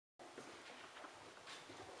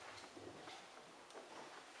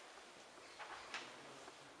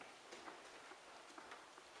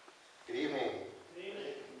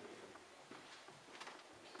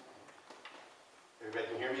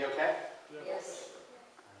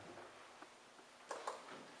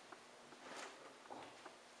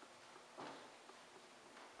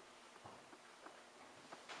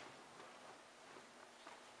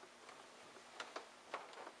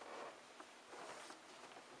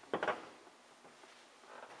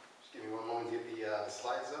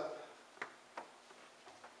slides up.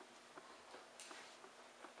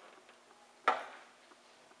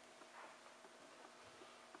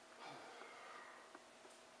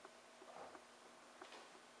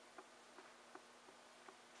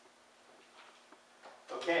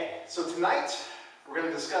 Okay, so tonight we're going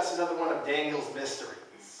to discuss another one of Daniel's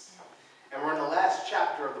mysteries. And we're in the last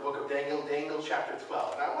chapter of the book of Daniel, Daniel chapter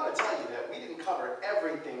 12. And I want to tell you that we didn't cover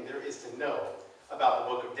everything there is to know about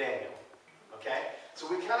the book of Daniel. Okay? So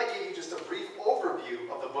we kind of gave you just a brief overview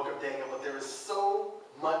of the book of Daniel, but there is so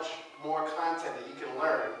much more content that you can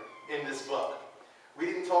learn in this book. We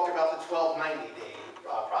didn't talk about the 1290-day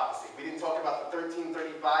prophecy. We didn't talk about the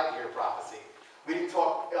 1335-year prophecy. We didn't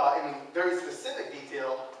talk in very specific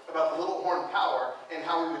detail about the little horn power and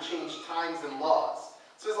how we would change times and laws.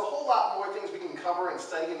 So there's a whole lot more things we can cover and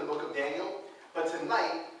study in the book of Daniel. But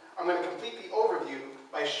tonight, I'm going to complete the overview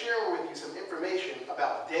by sharing with you some information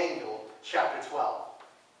about Daniel chapter 12.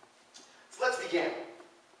 So let's begin.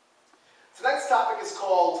 Tonight's topic is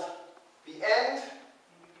called The End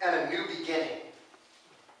and a New Beginning.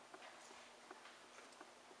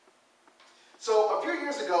 So a few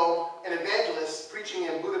years ago, an evangelist preaching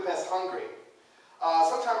in Budapest, Hungary,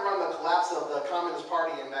 sometime around the collapse of the Communist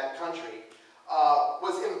Party in that country,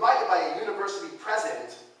 was invited by a university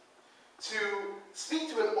president to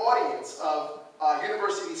speak to an audience of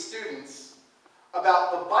university students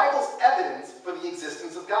about the Bible's evidence for the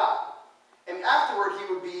existence of God. And afterward,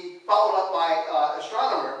 he would be followed up by an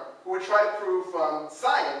astronomer who would try to prove from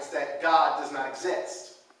science that God does not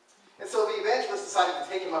exist. And so the evangelist decided to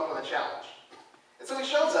take him up on the challenge. And so he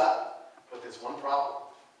shows up, but there's one problem.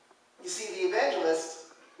 You see, the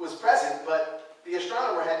evangelist was present, but the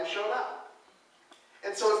astronomer hadn't shown up.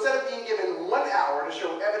 And so instead of being given 1 hour to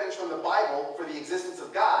show evidence from the Bible for the existence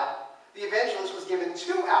of God, the evangelist was given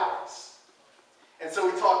 2 hours. And so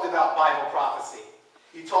he talked about Bible prophecy.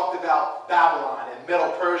 He talked about Babylon and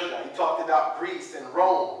Middle Persia. He talked about Greece and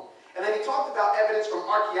Rome. And then he talked about evidence from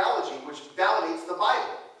archaeology, which validates the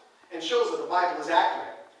Bible and shows that the Bible is accurate.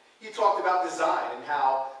 He talked about design and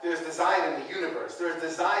how there's design in the universe, there's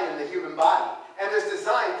design in the human body, and there's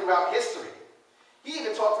design throughout history. He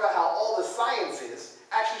even talked about how all the sciences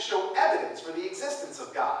actually show evidence for the existence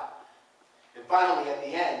of God. And finally, at the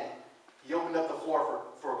end, he opened up the floor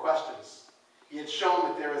for questions. He had shown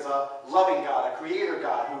that there is a loving God, a creator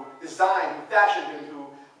God, who designed, who fashioned, and who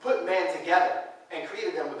put man together and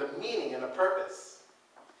created them with a meaning and a purpose.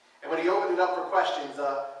 And when he opened it up for questions,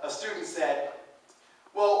 a student said,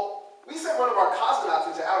 well, we sent one of our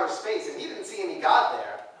cosmonauts into outer space and he didn't see any God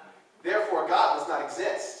there. Therefore, God does not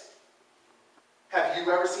exist. Have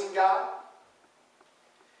you ever seen God?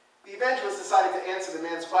 The evangelist decided to answer the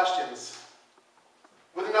man's questions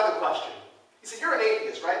with another question. He said, you're an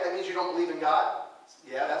atheist, right? That means you don't believe in God?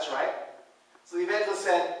 Yeah, that's right. So the evangelist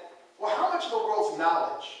said, well, how much of the world's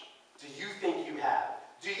knowledge do you think you have?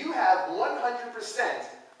 Do you have 100%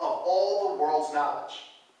 of all the world's knowledge?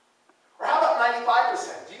 Or how about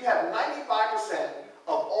 95%? Do you have 95%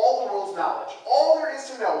 of all the world's knowledge? All there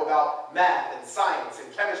is to know about math and science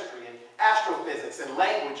and chemistry and astrophysics and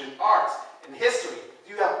language and arts and history.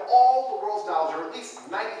 Do you have all the world's knowledge, or at least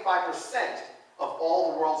 95% of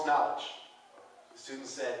all the world's knowledge? The student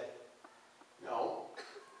said, no.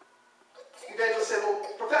 The evangelist said, well,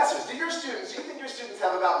 professors, do you think your students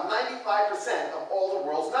have about 95% of all the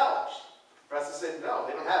world's knowledge? The professor said, no,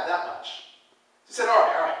 they don't have that much. He said, all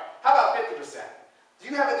right. How about 50%? Do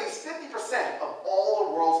you have at least 50% of all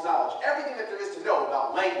the world's knowledge? Everything that there is to know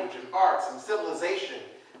about language and arts and civilization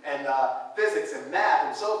and physics and math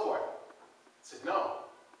and so forth? I said, no.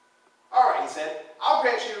 All right, he said, I'll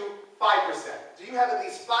grant you 5%. Do you have at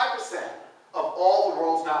least 5% of all the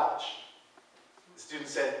world's knowledge? The student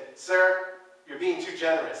said, sir, you're being too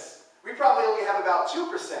generous. We probably only have about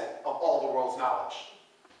 2% of all the world's knowledge.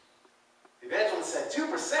 The evangelist said,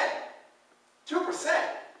 2%? 2%?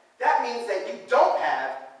 That means that you don't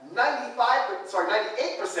have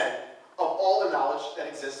 98% of all the knowledge that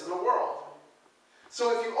exists in the world.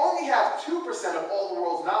 So if you only have 2% of all the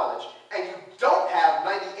world's knowledge, and you don't have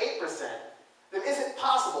 98%, then is it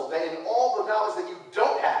possible that in all the knowledge that you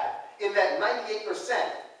don't have, in that 98%,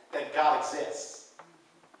 that God exists?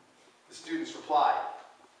 The students replied,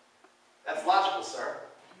 that's logical, sir.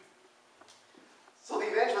 So the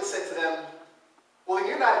evangelist said to them, well, then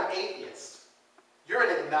you're not an atheist. You're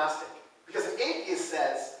an agnostic. Because an atheist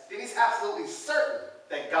says that he's absolutely certain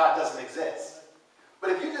that God doesn't exist.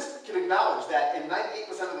 But if you just can acknowledge that in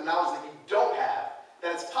 98% of the knowledge that you don't have,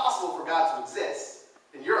 that it's possible for God to exist,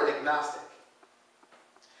 then you're an agnostic.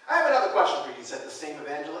 I have another question for you, said the same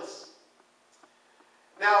evangelist.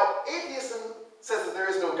 Now, atheism says that there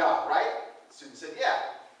is no God, right? The student said, yeah.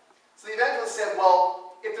 So the evangelist said,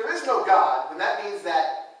 well, if there is no God, then that means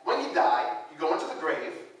that when you die, you go into the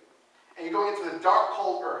grave, and you're going into the dark,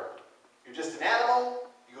 cold earth. You're just an animal.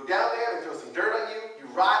 You go down there, they throw some dirt on you,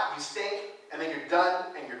 you rot, you stink, and then you're done,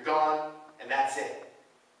 and you're gone, and that's it.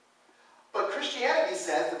 But Christianity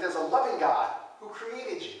says that there's a loving God who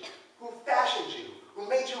created you, who fashioned you, who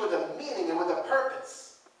made you with a meaning and with a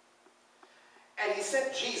purpose. And he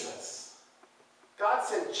sent Jesus. God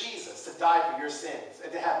sent Jesus to die for your sins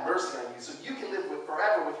and to have mercy on you so you can live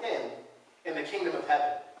forever with him in the kingdom of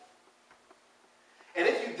heaven. And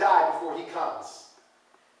if you die before he comes,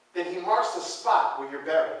 then he marks the spot where you're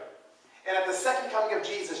buried. And at the second coming of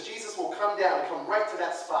Jesus, Jesus will come down and come right to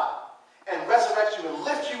that spot and resurrect you and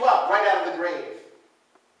lift you up right out of the grave.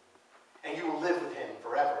 And you will live with him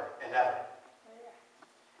forever and ever.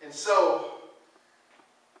 And so,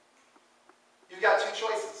 you've got two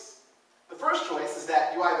choices. The first choice is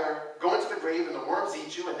that you either go into the grave and the worms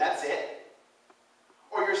eat you and that's it.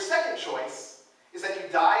 Or your second choice is that you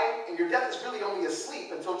die and your death is really only a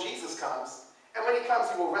sleep until Jesus comes. And when he comes,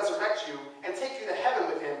 he will resurrect you and take you to heaven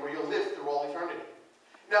with him where you'll live through all eternity.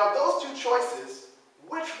 Now, of those two choices,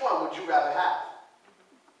 which one would you rather have?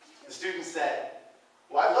 The student said,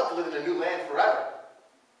 well, I'd love to live in a new land forever.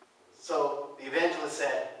 So the evangelist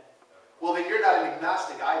said, well, then you're not an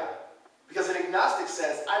agnostic either. Because an agnostic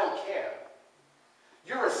says, I don't care.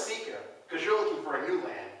 You're a seeker because you're looking for a new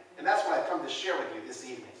land. And that's what I've come to share with you this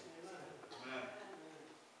evening. Amen.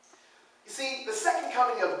 You see, the second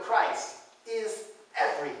coming of Christ is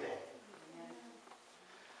everything.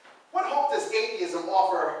 What hope does atheism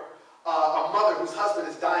offer a mother whose husband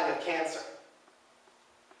is dying of cancer?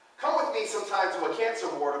 Come with me sometime to a cancer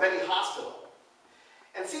ward of any hospital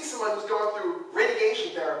and see someone who's going through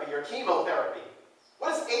radiation therapy or chemotherapy. What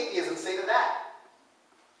does atheism say to that?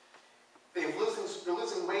 They're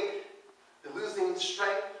losing weight, they're losing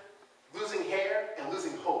strength, losing hair, and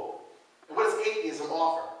losing hope. And what does atheism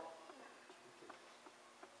offer?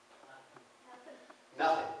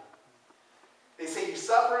 Nothing. They say you're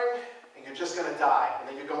suffering and you're just going to die, and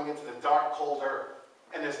then you're going into the dark, cold earth,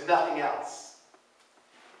 and there's nothing else.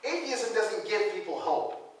 Atheism doesn't give people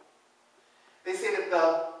hope. They say that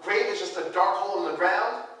the grave is just a dark hole in the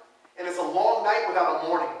ground, and it's a long night without a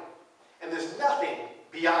morning, and there's nothing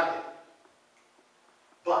beyond it.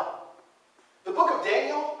 But the book of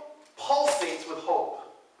Daniel pulsates with hope.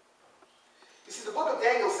 You see, the book of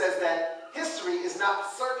Daniel says that history is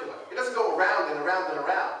not circular. It doesn't go around and around and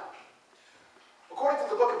around. According to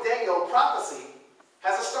the book of Daniel, prophecy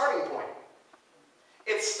has a starting point.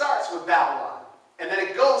 It starts with Babylon, and then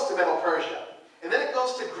it goes to Medo-Persia, and then it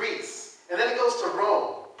goes to Greece, and then it goes to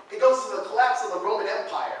Rome. It goes to the collapse of the Roman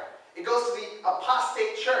Empire. It goes to the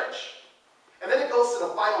apostate church, and then it goes to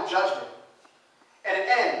the final judgment. And it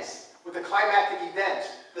ends with the climactic event,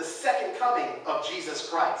 the second coming of Jesus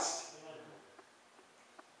Christ.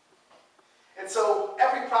 And so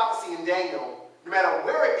every prophecy in Daniel, no matter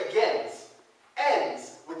where it begins,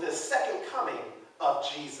 ends with the second coming of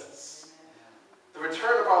Jesus. The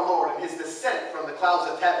return of our Lord and his descent from the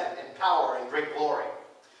clouds of heaven in power and great glory.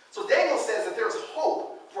 So Daniel says that there's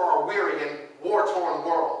hope for our weary and war-torn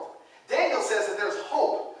world. Daniel says that there's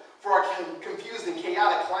hope for our confused and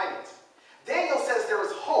chaotic climate. Daniel says there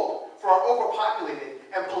is hope for our overpopulated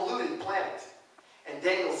and polluted planet. And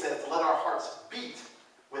Daniel says, let our hearts beat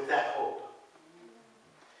with that hope.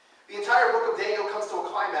 The entire book of Daniel comes to a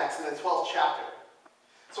climax in the 12th chapter.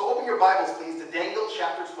 So open your Bibles, please, to Daniel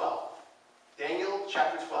chapter 12. Daniel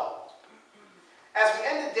chapter 12. As we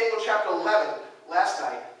ended Daniel chapter 11 last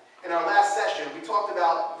night, in our last session, we talked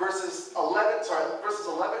about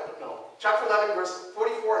chapter 11, verse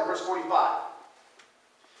 44 and verse 45.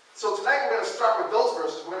 So tonight we're going to start with those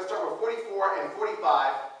verses. We're going to start with 44 and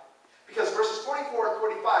 45, because verses 44 and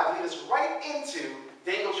 45 lead us right into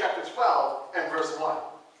Daniel chapter 12 and verse 1.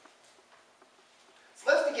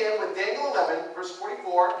 So let's begin with Daniel 11, verse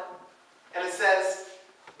 44, and it says,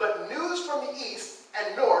 "But news from the east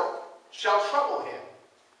and north shall trouble him."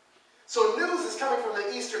 So news is coming from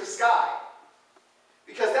the eastern sky,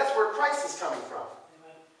 because that's where Christ is coming from.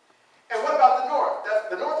 Amen. And what about the north?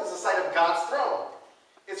 The north is the site of God's throne.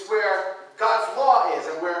 It's where God's law is,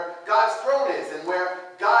 and where God's throne is, and where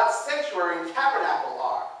God's sanctuary and tabernacle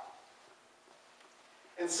are.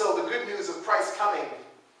 And so the good news of Christ coming,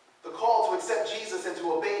 the call to accept Jesus and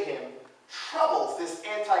to obey him, troubles this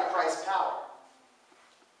antichrist power.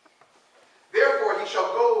 Therefore he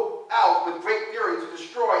shall go out with great fury to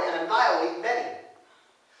destroy and annihilate many.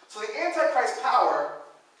 So the antichrist power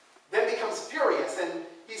then becomes furious, and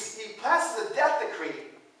he passes a death decree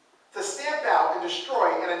to stamp out and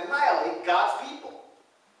destroy and annihilate God's people.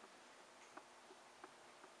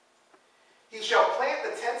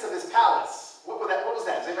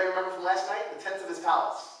 remember from last night? The tents of his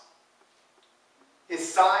palace.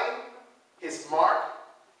 His sign, his mark,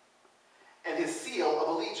 and his seal of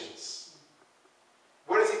allegiance.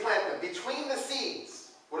 Where does he plant them? Between the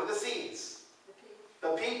seas. What are the seas?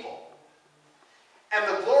 The people. And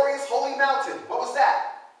the glorious holy mountain. What was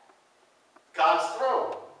that? God's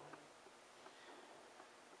throne.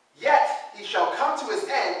 Yet he shall come to his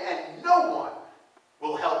end, and no one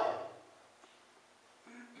will help him.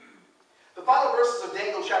 The final verses of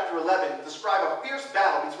Daniel chapter 11 describe a fierce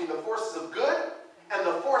battle between the forces of good and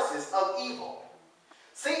the forces of evil.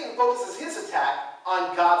 Satan focuses his attack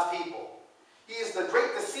on God's people. He is the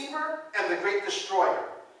great deceiver and the great destroyer.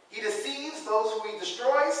 He deceives those whom he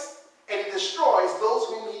destroys, and he destroys those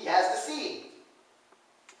whom he has deceived.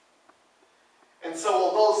 And so,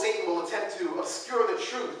 although Satan will attempt to obscure the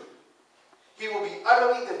truth, he will be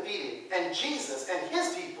utterly defeated, and Jesus and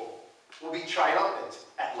his people will be triumphant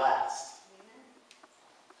at last.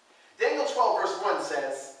 Daniel 12 verse 1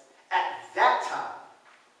 says, "At that time,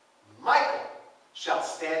 Michael shall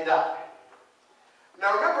stand up."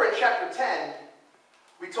 Now remember in chapter 10,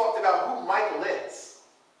 we talked about who Michael is.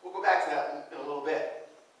 We'll go back to that in a little bit.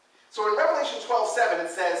 So in Revelation 12:7 it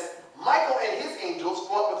says, Michael and his angels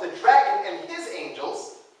fought with the dragon and his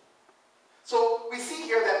angels. So we see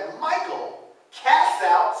here that Michael casts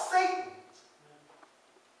out Satan.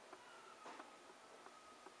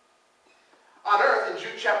 On earth, in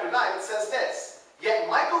Jude chapter 9, it says this, "Yet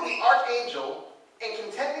Michael the archangel, in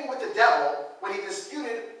contending with the devil, when he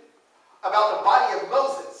disputed about the body of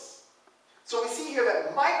Moses." So we see here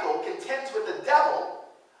that Michael contends with the devil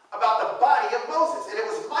about the body of Moses. And it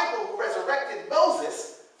was Michael who resurrected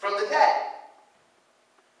Moses from the dead.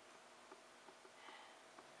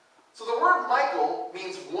 So the word Michael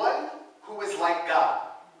means one who is like God.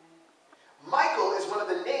 Michael is one of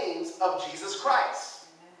the names of Jesus Christ.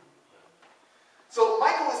 So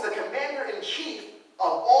Michael is the commander-in-chief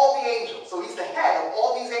of all the angels. So he's the head of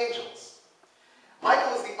all these angels.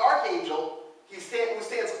 Michael is the archangel who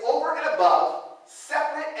stands over and above,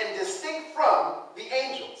 separate and distinct from the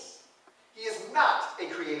angels. He is not a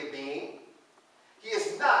created being. He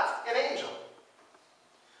is not an angel.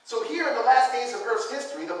 So here in the last days of Earth's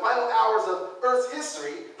history, the final hours of Earth's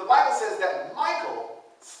history, the Bible says that Michael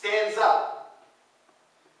stands up.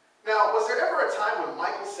 Now, was there ever a time when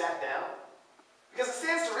Michael sat down? Because it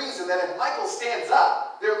stands to reason that if Michael stands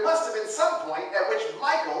up, there must have been some point at which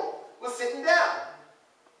Michael was sitting down.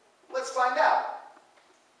 Let's find out.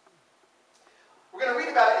 We're going to read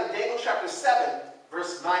about it in Daniel chapter 7,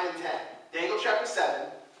 verse 9 and 10. Daniel chapter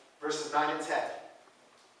 7, verses 9 and 10.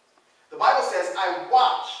 The Bible says, "I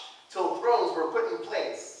watched till thrones were put in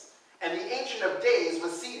place, and the Ancient of Days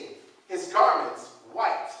was seated, his garments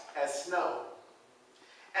white as snow.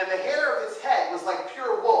 And the hair of his head was like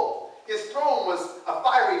pure wool. His throne was a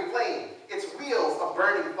fiery flame, its wheels a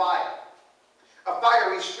burning fire. A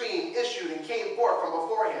fiery stream issued and came forth from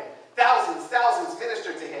before him. Thousands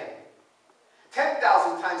ministered to him.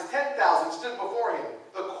 10,000 times 10,000 stood before him.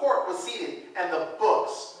 The court was seated, and the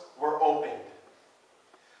books were opened."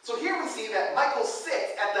 So here we see that Michael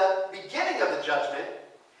sits at the beginning of the judgment,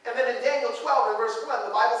 and then in Daniel 12 and verse 1,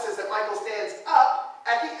 the Bible says that Michael stands up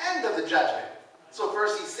at the end of the judgment. So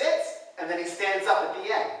first he sits, and then he stands up at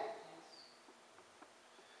the end.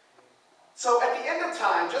 So at the end of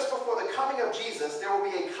time, just before the coming of Jesus, there will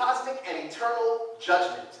be a cosmic and eternal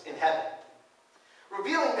judgment in heaven,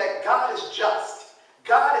 revealing that God is just,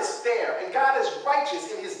 God is fair, and God is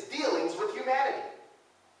righteous in his dealings with humanity.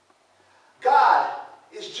 God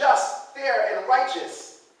is just, fair, and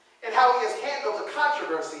righteous in how he has handled the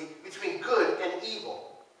controversy between good and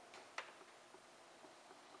evil.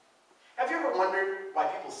 Have you ever wondered why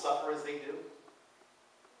people suffer as they do?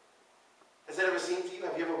 Has that ever seemed to you?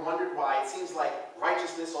 Have you ever wondered why it seems like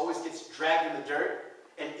righteousness always gets dragged in the dirt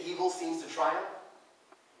and evil seems to triumph?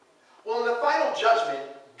 Well, in the final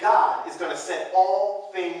judgment, God is going to set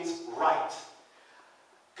all things right.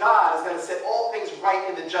 God is going to set all things right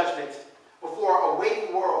in the judgment before a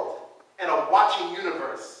waiting world and a watching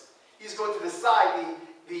universe. He's going to decide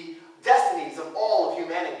the destinies of all of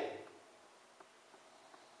humanity.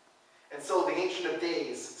 And so the Ancient of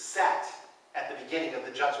Days sat at the beginning of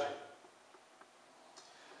the judgment.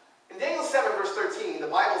 In Daniel 7, verse 13, the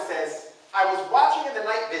Bible says, "I was watching in the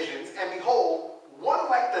night visions, and behold, one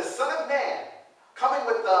like the Son of Man, coming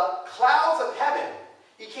with the clouds of heaven.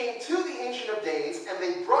 He came to the Ancient of Days, and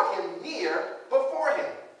they brought him near before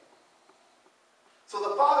him." So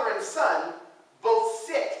the Father and Son both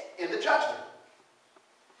sit in the judgment.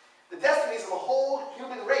 The destinies of the whole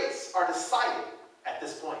human race are decided at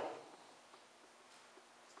this point.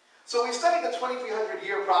 So we studied the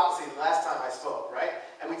 2300-year prophecy the last time I spoke, right?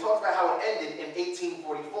 And we talked about how it ended in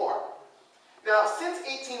 1844. Now, since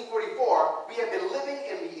 1844, we have been living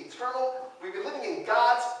in the eternal, we've been living in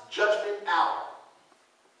God's judgment hour.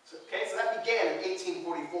 So that began in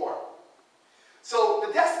 1844. So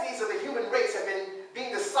the destinies of the human race have been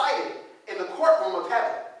being decided in the courtroom of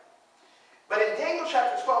heaven. But in Daniel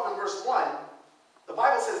chapter 12 and verse 1, the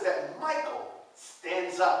Bible says that Michael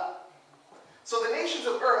stands up. So the nations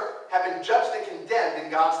of earth have been judged and condemned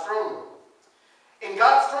in God's throne room. In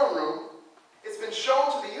God's throne room, it's been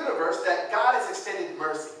shown to the universe that God has extended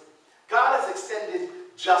mercy. God has extended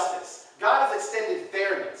justice. God has extended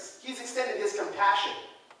fairness. He's extended his compassion.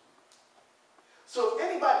 So if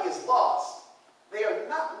anybody is lost, they are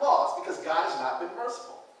not lost because God has not been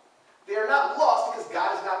merciful. They are not lost because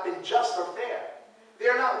God has not been just or fair. They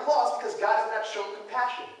are not lost because God has not shown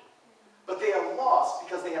compassion. But they are lost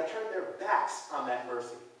because they have turned their backs on that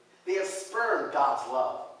mercy. They have spurned God's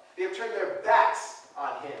love. They have turned their backs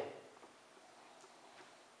on him.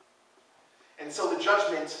 And so the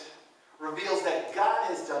judgment reveals that God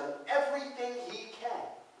has done everything he can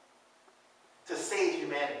to save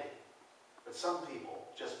humanity. But some people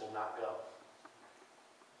just will not go.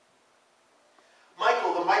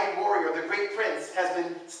 Michael, the mighty warrior, the great prince, has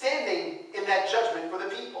been standing in that judgment for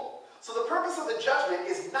the people. So the purpose of the judgment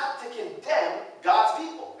is not to condemn God's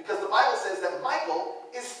people, because the Bible says that Michael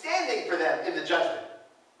is standing for them in the judgment.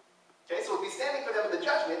 Okay, so if he's standing for them in the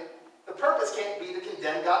judgment, the purpose can't be to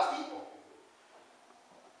condemn God's people.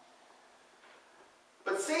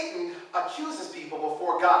 But Satan accuses people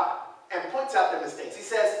before God and points out their mistakes. He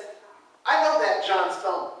says, I know that John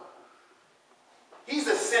Spellman. He's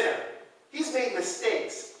a sinner. He's made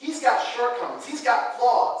mistakes. He's got shortcomings. He's got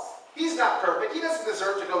flaws. He's not perfect. He doesn't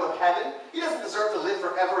deserve to go to heaven. He doesn't deserve to live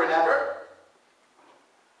forever and ever.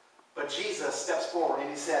 But Jesus steps forward and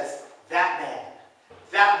he says, that man,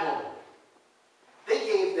 that woman, they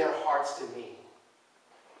gave their hearts to me.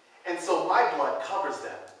 And so my blood covers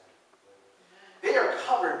them. They are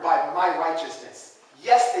covered by my righteousness.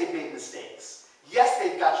 Yes, they've made mistakes. Yes,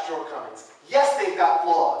 they've got shortcomings. Yes, they've got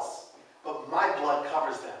flaws. But my blood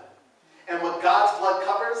covers them. And what God's blood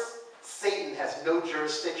covers, Satan has no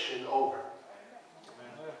jurisdiction over.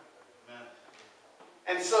 Amen.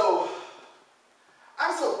 And so,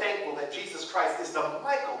 I'm so thankful that Jesus Christ is the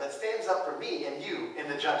Michael that stands up for me and you in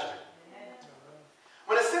the judgment.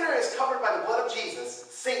 When a sinner is covered by the blood of Jesus,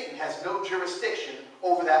 Satan has no jurisdiction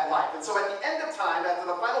over that life. And so at the end of time, after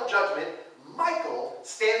the final judgment, Michael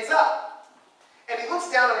stands up. And he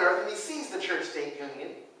looks down on earth and he sees the church-state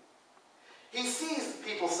union. He sees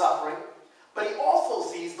people suffering, but he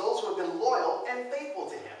also sees those who have been loyal and faithful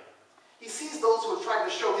to him. He sees those who have tried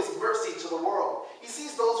to show his mercy to the world. He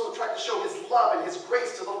sees those who have tried to show his love and his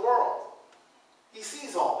grace to the world. He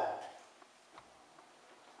sees all that.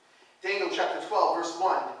 Daniel chapter 12, verse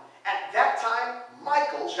 1. At that time,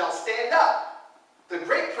 Michael shall stand up, the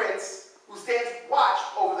great prince who stands watch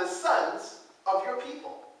over the sons of your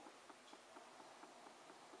people.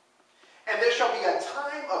 And there shall be a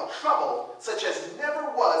time of trouble such as never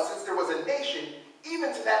was since there was a nation,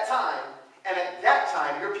 even to that time. And at that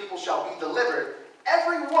time your people shall be delivered,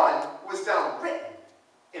 every one who is found written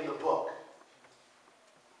in the book.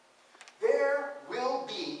 There will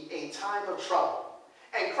be a time of trouble.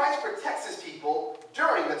 And Christ protects his people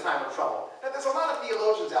during the time of trouble. Now there's a lot of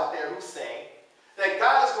theologians out there who say that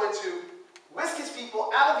God is going to whisk his people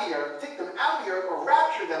out of the earth, take them out of the earth, or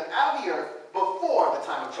rapture them out of the earth before the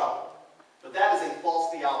time of trouble. But that is a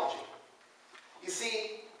false theology. You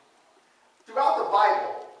see, throughout the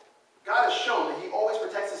Bible, God has shown that he always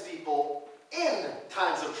protects his people in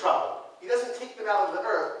times of trouble. He doesn't take them out of the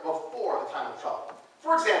earth before the time of trouble.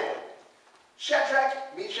 For example,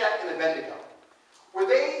 Shadrach, Meshach, and Abednego. Were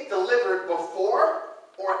they delivered before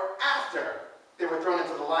or after they were thrown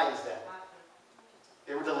into the lion's den?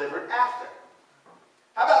 They were delivered after.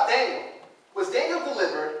 How about Daniel? Was Daniel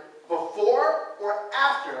delivered before or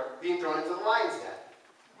after being thrown into the lion's den?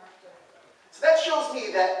 So that shows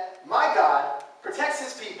me that my God protects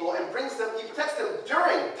his people and brings them, he protects them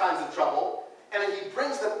during times of trouble, and then he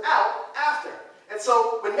brings them out after. And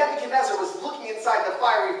so when Nebuchadnezzar was looking inside the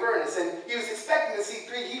fiery furnace and he was expecting to see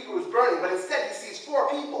 3 Hebrews burning, but instead he sees 4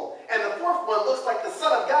 people, and the 4th one looks like the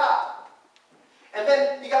Son of God. And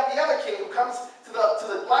then you got the other king who comes to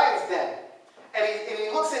the lion's den, and he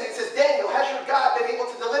looks in and he says, Daniel, has your God been able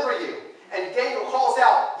to deliver you? And Daniel calls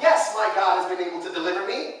out, yes, my God has been able to deliver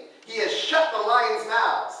me. He has shut the lions'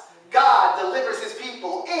 mouths. God delivers his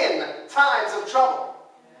people in times of trouble.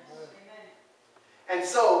 And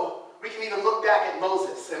so we can even look back at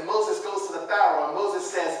Moses. And Moses goes to the Pharaoh, and Moses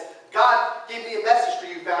says, God gave me a message for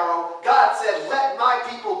you, Pharaoh.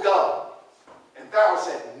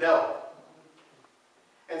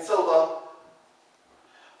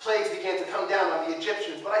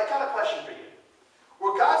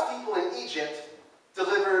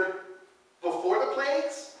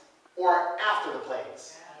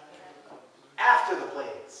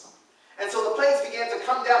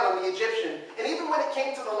 it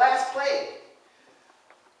came to the last plague,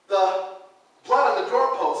 the blood on the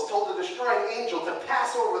doorpost told the destroying angel to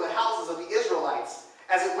pass over the houses of the Israelites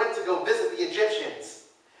as it went to go visit the Egyptians.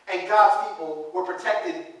 And God's people were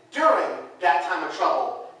protected during that time of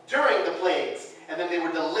trouble, during the plagues, and then they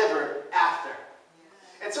were delivered after.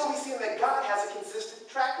 And so we see that God has a consistent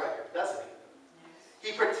track record, doesn't he?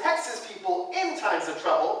 He protects his people in times of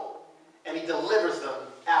trouble, and he delivers them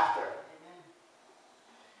after.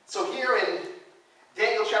 So here in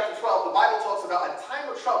Daniel chapter 12, the Bible talks about a time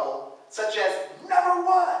of trouble such as never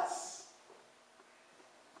was.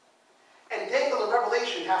 And Daniel and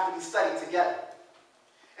Revelation have to be studied together.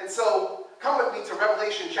 And so, come with me to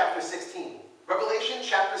Revelation chapter 16. Revelation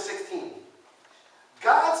chapter 16.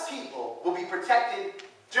 God's people will be protected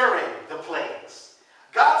during the plagues.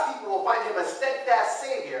 God's people will find him a steadfast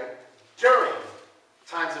Savior during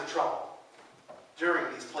times of trouble,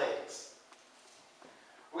 during these plagues.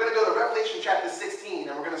 We're going to go to Revelation chapter 16,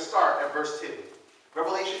 and we're going to start at verse 2.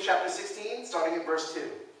 Revelation chapter 16, starting at verse 2.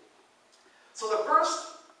 So the first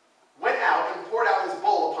went out and poured out his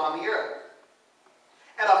bowl upon the earth.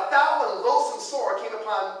 And a foul and loathsome sore came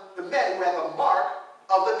upon the men who had the mark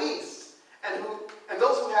of the beast, and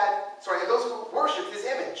those who worshipped his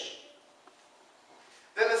image.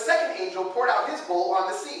 Then the second angel poured out his bowl on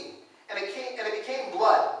the sea, and it became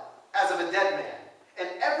blood as of a dead man, and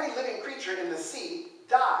every living creature in the sea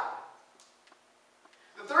died.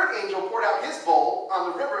 The third angel poured out his bowl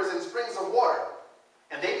on the rivers and springs of water,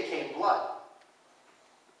 and they became blood.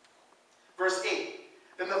 Verse 8.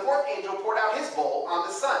 Then the fourth angel poured out his bowl on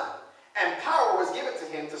the sun, and power was given to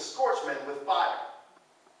him to scorch men with fire.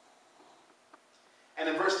 And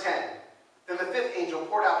in verse 10, then the fifth angel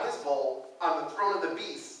poured out his bowl on the throne of the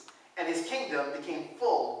beast, and his kingdom became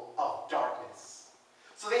full of darkness.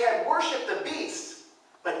 So they had worshipped the beast,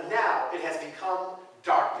 but now it has become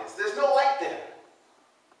darkness. There's no light there.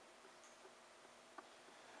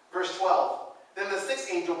 Verse 12, then the sixth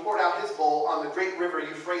angel poured out his bowl on the great river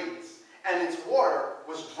Euphrates, and its water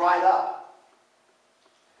was dried up.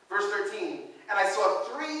 Verse 13, and I saw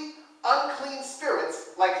 3 unclean spirits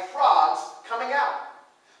like frogs coming out.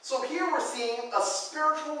 So here we're seeing a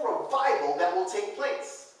spiritual revival that will take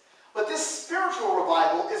place. But this spiritual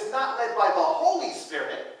revival is not led by the Holy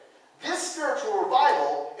Spirit. This spiritual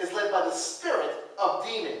revival is led by the spirit of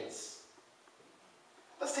demons.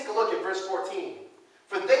 Let's take a look at verse 14.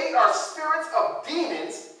 For they are spirits of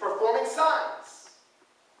demons performing signs.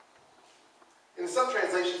 In some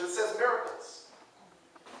translations it says miracles.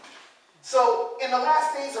 So in the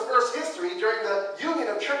last days of Earth's history, during the union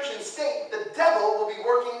of church and state, the devil will be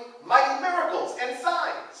working mighty miracles and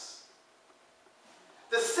signs.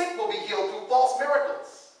 The sick will be healed through false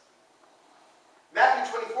miracles.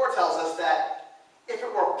 Matthew 24 tells us that if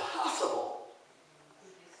it were possible,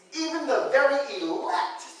 even the very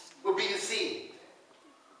elect would be deceived.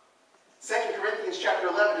 2 Corinthians chapter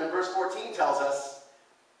 11 and verse 14 tells us,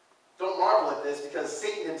 don't marvel at this, because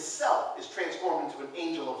Satan himself is transformed into an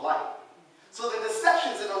angel of light. So the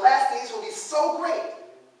deceptions in the last days will be so great,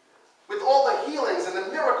 with all the healings and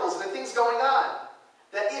the miracles and the things going on,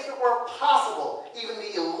 that if it were possible, even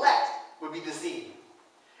the elect would be deceived.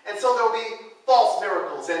 And so there will be false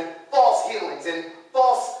miracles and false healings and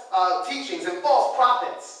false teachings and false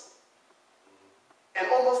prophets. And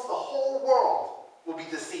almost the whole world will be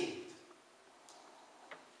deceived.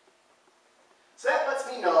 So that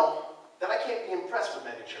lets me know that I can't be impressed with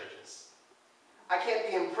mega churches. I can't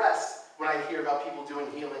be impressed when I hear about people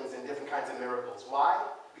doing healings and different kinds of miracles. Why?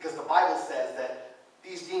 Because the Bible says that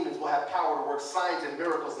these demons will have power to work signs and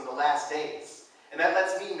miracles in the last days. And that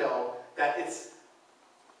lets me know that it's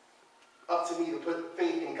up to me to put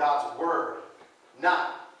faith in God's word,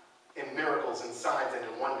 not in miracles and signs and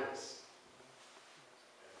in wonders.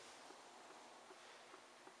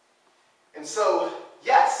 And so,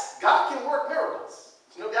 yes, God can work miracles.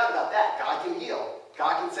 There's no doubt about that. God can heal.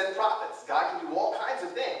 God can send prophets. God can do all kinds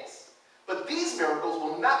of things. But these miracles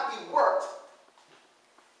will not be worked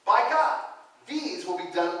by God. These will be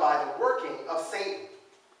done by the working of Satan.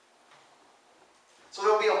 So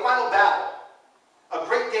there will be a final battle, a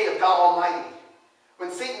great day of God Almighty,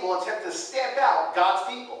 when Satan will attempt to stamp out God's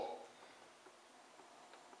people.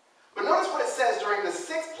 But notice what it says during the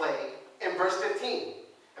 6th plague in verse 15.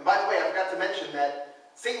 And by the way, I forgot to mention that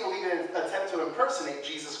Satan will even attempt to impersonate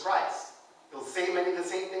Jesus Christ. He'll say many of the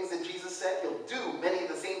same things that Jesus said. He'll do many of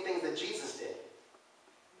the same things that Jesus did.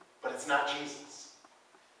 But it's not Jesus.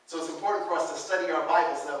 So it's important for us to study our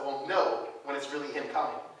Bible so that we'll know when it's really him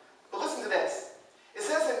coming. But listen to this. It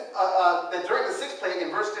says that during the 6th plague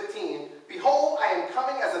in verse 15, behold, I am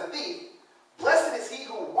coming as a thief. Blessed is he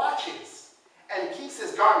who watches and keeps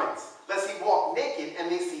his garments, lest he walk naked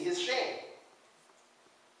and they see his shame.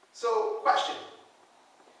 So, question.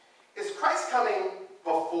 Is Christ coming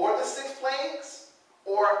before the 6 plagues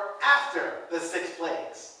or after the 6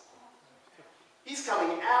 plagues? He's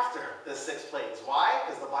coming after the 6 plagues. Why?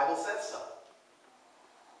 Because the Bible says so.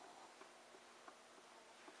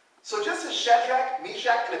 So just as Shadrach,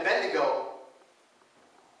 Meshach, and Abednego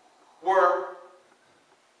were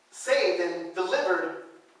saved and delivered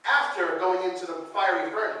after going into the fiery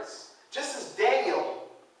furnace, just as Daniel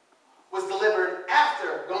was delivered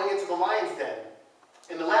after going into the lion's den,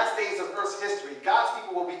 in the last days of Earth's history, God's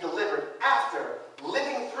people will be delivered after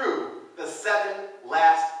living through the 7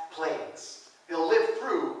 last plagues. They'll live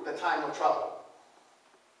through the time of trouble.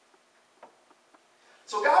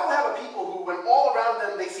 So God will have a people who, when all around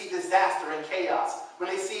them they see disaster and chaos, when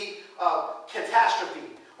they see catastrophe,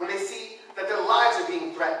 when they see that their lives are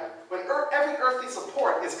being threatened, when every earthly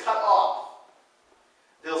support is cut off,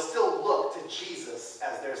 they'll still look to Jesus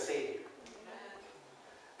as their Savior.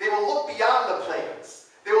 They will look beyond the plagues.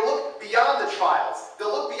 They will look beyond the trials.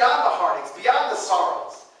 They'll look beyond the heartaches, beyond the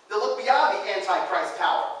sorrows. They'll look beyond the Antichrist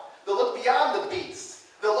power. They'll look beyond the beast.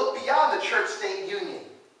 They'll look beyond the church-state union.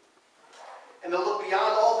 And they'll look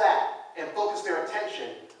beyond all that and focus their attention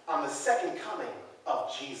on the second coming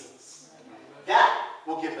of Jesus. That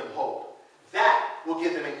will give them hope. That will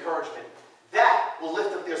give them encouragement. That will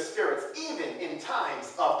lift up their spirits even in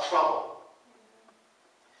times of trouble.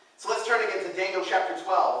 So let's turn again to Daniel chapter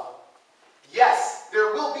 12. Yes,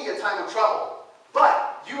 there will be a time of trouble,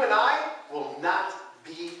 but you and I will not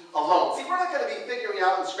be alone. See, we're not going to be figuring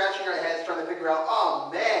out and scratching our heads trying to figure out,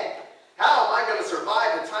 oh man, how am I going to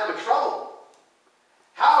survive the time of trouble?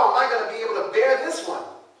 How am I going to be able to bear this one?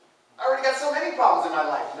 I already got so many problems in my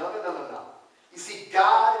life. No. You see,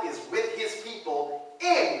 God is with his people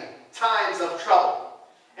in times of trouble.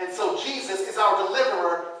 And so Jesus is our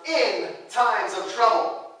deliverer in times of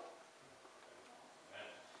trouble.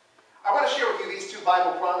 I want to share with you these 2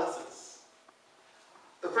 Bible promises.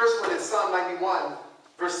 The first one is Psalm 91,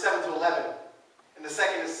 verse 7 to 11. And the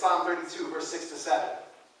second is Psalm 32, verse 6 to 7.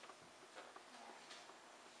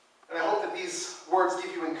 And I hope that these words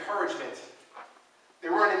give you encouragement. They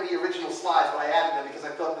weren't in the original slides, but I added them because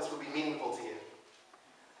I thought this would be meaningful to you.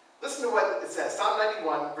 Listen to what it says. Psalm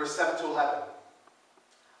 91, verse 7 to 11.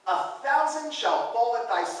 1,000 shall fall at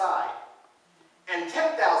thy side, and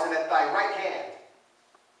 10,000 at thy right hand,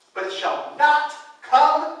 but it shall not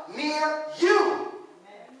come near you.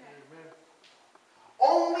 Amen.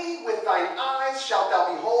 Only with thine eyes shalt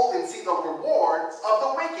thou behold and see the rewards of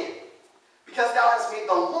the wicked, because thou hast made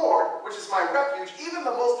the Lord, which is my refuge, even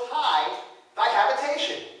the Most High, thy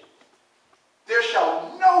habitation. There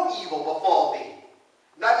shall no evil befall thee,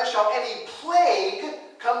 neither shall any plague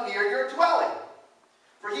come near your dwelling.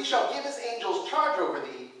 For he shall give his angels charge over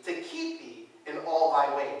thee, to keep thee in all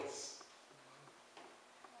thy ways.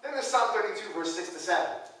 Then there's Psalm 32, verse 6 to 7.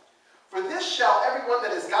 For this shall everyone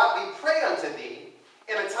that is godly pray unto thee,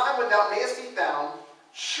 in a time when thou mayest be found.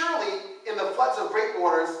 Surely in the floods of great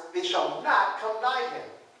waters they shall not come nigh him.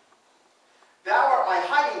 Thou art my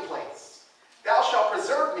hiding place. Thou shalt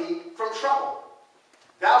preserve me from trouble.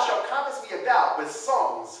 Thou shalt compass me about with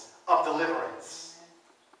songs of deliverance.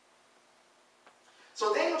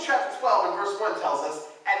 So Daniel chapter 12 and verse 1 tells us,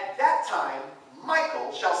 at that time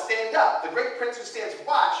Michael shall stand up, the great prince who stands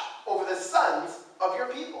watch over the sons of your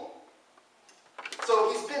people.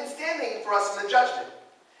 So he's been standing for us in the judgment.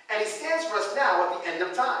 And he stands for us now at the end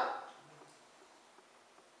of time.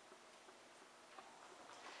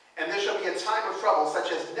 And there shall be a time of trouble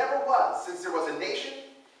such as never was since there was a nation,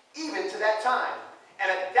 even to that time.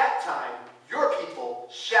 And at that time, your people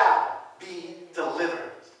shall be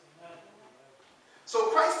delivered. So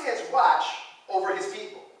Christ stands watch over his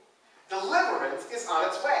people. Deliverance is on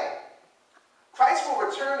its way. Christ will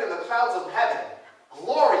return in the clouds of heaven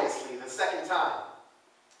gloriously the second time.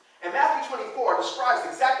 And Matthew 24 describes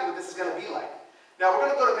exactly what this is going to be like. Now we're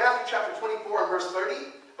going to go to Matthew chapter 24 and verse 30,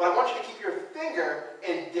 but I want you to keep your finger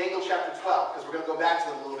in Daniel chapter 12, because we're going to go back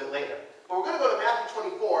to it a little bit later. But we're going to go to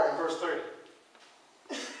Matthew 24 and verse 30.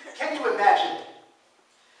 Can you imagine it?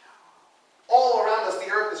 All around us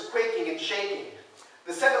the earth is quaking and shaking.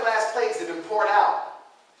 The 7 last plagues have been poured out.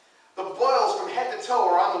 The boils from head to toe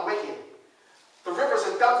are on the wicked. The rivers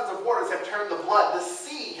and fountains of waters have turned to blood. The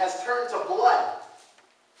sea has turned to blood.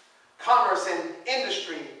 Commerce and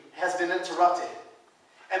industry has been interrupted.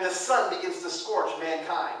 And the sun begins to scorch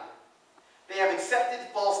mankind. They have accepted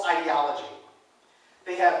false ideology.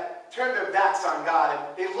 They have turned their backs on God,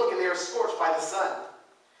 and they look and they are scorched by the sun.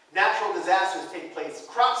 Natural disasters take place.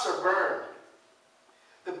 Crops are burned.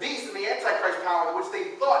 The beast and the Antichrist power, which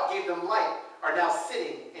they thought gave them light, are now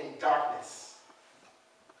sitting in darkness.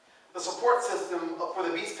 The support system for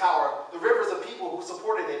the beast power, the rivers of people who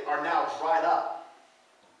supported it, are now dried up.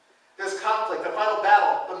 There's conflict, the final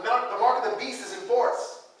battle, the mark of the beast is in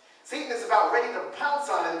force. Satan is about ready to pounce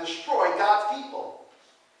on and destroy God's people.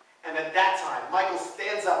 And at that time, Michael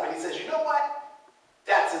stands up and he says, you know what?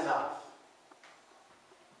 That's enough.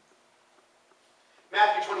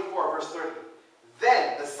 Matthew 24, verse 30.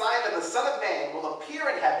 Then the sign of the Son of Man will appear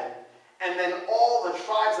in heaven, and then all the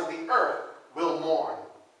tribes of the earth will mourn.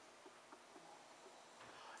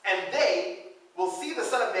 And they will see the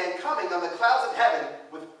Son of Man coming on the clouds of heaven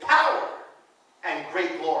with power and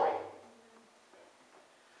great glory.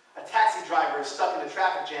 A taxi driver is stuck in a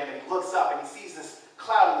traffic jam, and he looks up and he sees this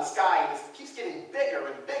cloud in the sky, and it keeps getting bigger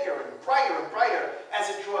and bigger and brighter as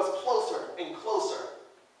it draws closer and closer.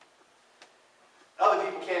 Other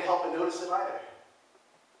people can't help but notice it either.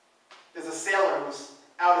 There's a sailor who's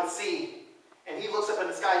out at sea, and he looks up in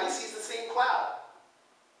the sky and he sees the same cloud.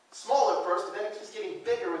 Small at first, but then it keeps getting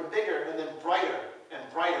bigger and bigger, and then brighter and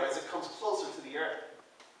brighter as it comes closer to the earth.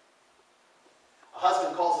 A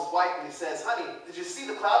husband calls his wife and he says, honey, did you see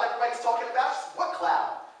the cloud everybody's talking about? She says, what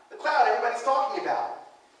cloud? The cloud everybody's talking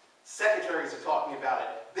about. Secretaries are talking about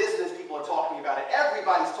it. Business people are talking about it.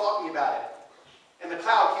 Everybody's talking about it. And the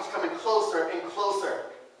cloud keeps coming closer and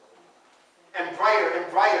closer, and brighter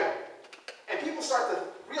and brighter. And people start to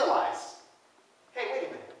realize, hey, wait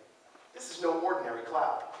a minute. This is no ordinary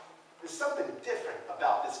cloud. There's something different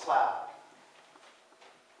about this cloud.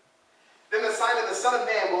 Then the sign of the Son of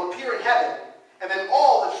Man will appear in heaven, and then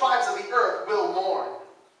all the tribes of the earth will mourn.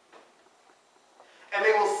 And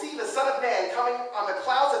they will see the Son of Man coming on the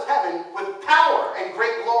clouds of heaven with power and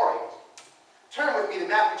great glory. Turn with me to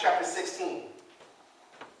Matthew chapter 16.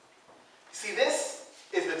 See, this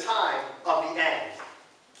is the time of the end.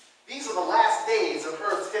 These are the last days of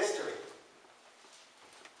Earth's history.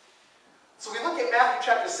 So we look at Matthew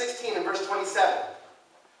chapter 16 and verse 27.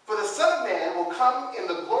 For the Son of Man will come in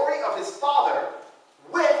the glory of his Father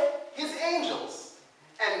with his angels,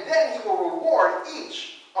 and then he will reward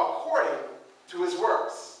each according to his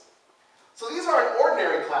works. So these aren't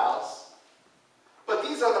ordinary clouds, but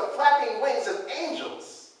these are the flapping wings of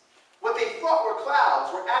angels. What they thought were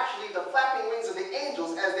clouds were actually the flapping wings of the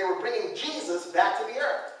angels as they were bringing Jesus back to the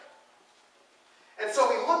earth. And so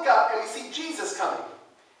we look up and we see Jesus coming.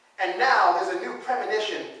 And now there's a new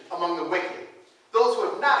premonition among the wicked, those who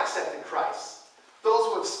have not accepted Christ, those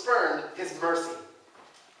who have spurned his mercy.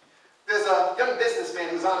 There's a young businessman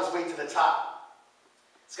who's on his way to the top.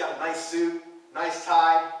 He's got a nice suit, nice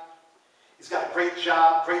tie. He's got a great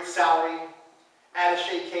job, great salary,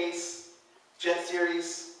 attaché case, jet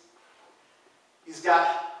series. He's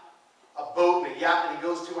got a boat and a yacht that he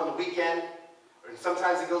goes to on the weekend, and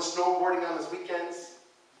sometimes he goes snowboarding on his weekends.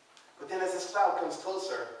 But then as this cloud comes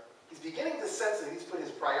closer, he's beginning to sense that he's put his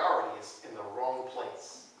priorities in the wrong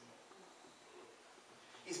place.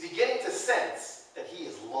 He's beginning to sense that he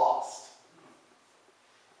is lost.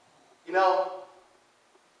 You know,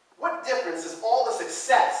 what difference does all the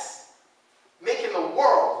success make in the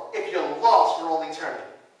world if you're lost for all eternity?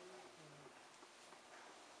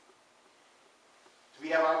 Do we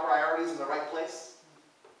have our priorities in the right place?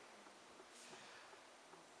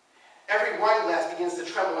 Every wine glass begins to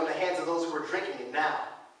tremble in the hands of those who are drinking it now.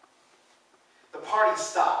 The parties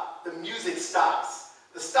stop. The music stops.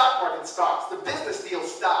 The stock market stops. The business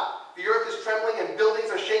deals stop. The earth is trembling and buildings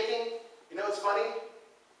are shaking. You know what's funny?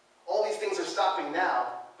 All these things are stopping now,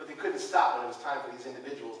 but they couldn't stop when it was time for these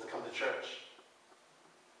individuals to come to church.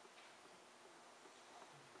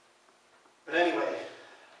 But anyway,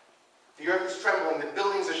 the earth is trembling. The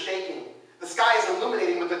buildings are shaking. The sky is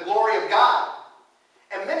illuminating with the glory of God.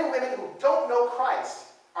 And men and women who don't know Christ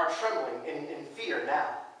are trembling in fear now.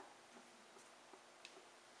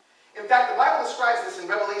 In fact, the Bible describes this in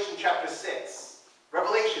Revelation chapter 6.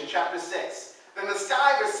 Revelation chapter 6. Then the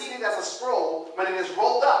sky receded as a scroll when it is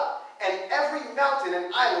rolled up, and every mountain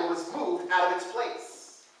and island was moved out of its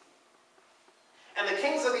place. And the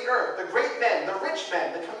kings of the earth, the great men, the rich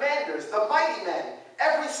men, the commanders, the mighty men,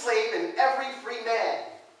 every slave and every free man,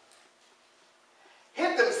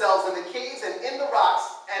 hid themselves in the caves and in the rocks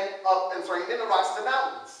in the rocks of the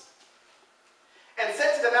mountains, and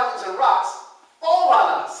said to the mountains and rocks, fall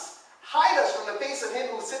on us, hide us from the face of him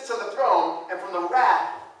who sits on the throne and from the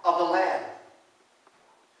wrath of the Lamb.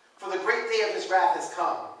 For the great day of his wrath has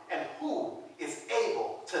come, and who is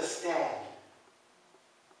able to stand?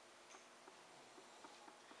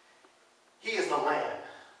 He is the Lamb.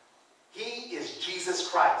 He is Jesus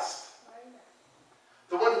Christ.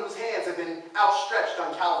 The one whose hands have been outstretched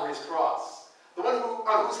on Calvary's cross. The one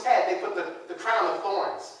on whose head they put the crown of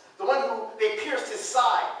thorns. the one who they pierced his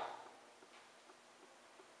side.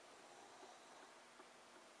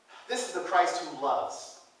 This is the Christ who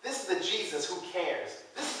loves. This is the Jesus who cares.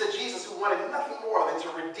 This is the Jesus who wanted nothing more than to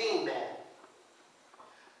redeem man.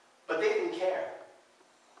 But they didn't care.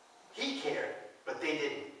 He cared, but they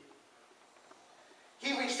didn't.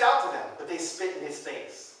 He reached out to them, but they spit in his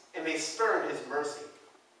face, and they spurned his mercy.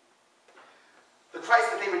 The Christ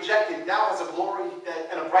that they rejected now has a glory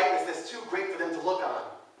and a brightness that's too great for them to look on.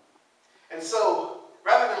 And so,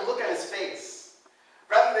 rather than look at his face,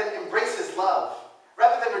 rather than embrace his love,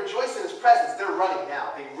 rather than rejoice in his presence, they're running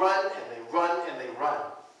now. They run and they run and they run.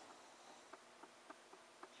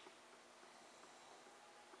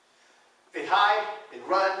 They hide, they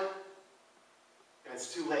run, and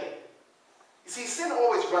it's too late. You see, sin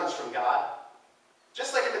always runs from God.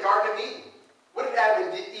 Just like in the Garden of Eden. What did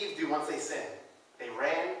Adam and Eve do once they sinned? They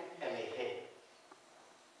ran and they hid.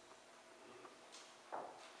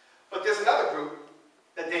 But there's another group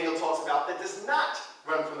that Daniel talks about that does not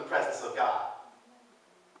run from the presence of God.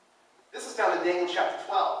 This is found in Daniel chapter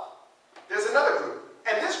 12. There's another group,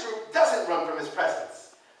 and this group doesn't run from his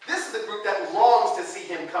presence. This is the group that longs to see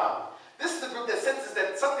him come. This is the group that senses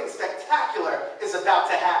that something spectacular is about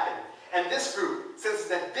to happen. And this group senses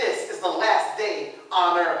that this is the last day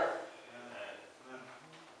on earth.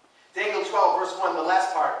 Daniel 12, verse 1, the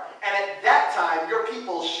last part. And at that time your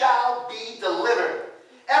people shall be delivered,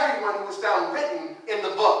 everyone who is found written in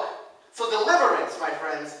the book. So deliverance, my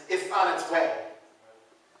friends, is on its way.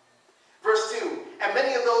 Verse 2, and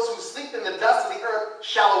many of those who sleep in the dust of the earth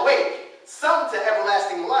shall awake, some to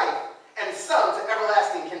everlasting life, and some to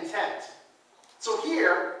everlasting contempt. So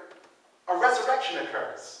here, a resurrection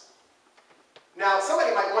occurs. Now,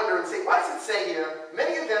 somebody might wonder and say, why does it say here,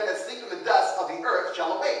 many of them that sleep in the dust of the earth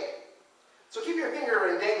shall awake? So keep your finger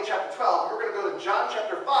in Daniel chapter 12, and we're going to go to John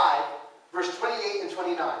chapter 5, verse 28 and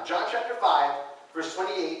 29. John chapter 5, verse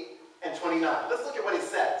 28 and 29. Let's look at what it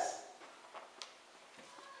says.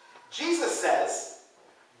 Jesus says,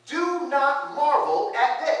 do not marvel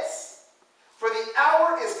at this, for the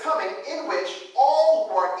hour is coming in which all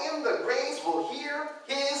who are in the graves will hear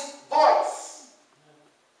his voice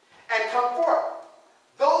and come forth.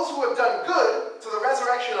 Those who have done good to the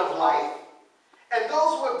resurrection of life, and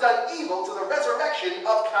those who have done evil to the resurrection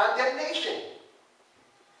of condemnation.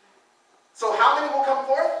 So how many will come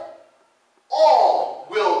forth? All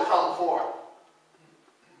will come forth.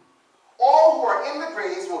 All who are in the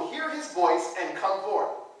graves will hear his voice and come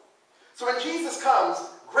forth. So when Jesus comes,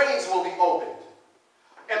 graves will be opened.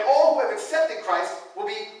 And all who have accepted Christ will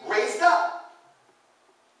be raised up.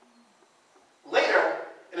 Later,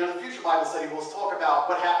 in a future Bible study, we'll talk about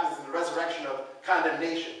what happens in the resurrection of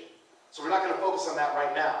condemnation. So we're not going to focus on that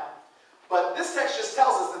right now. But this text just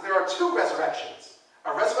tells us that there are two resurrections.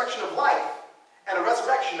 A resurrection of life and a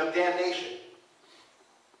resurrection of damnation.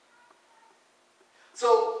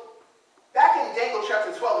 So, back in Daniel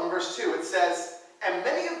chapter 12 and verse 2, it says, and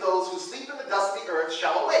many of those who sleep in the dust of the earth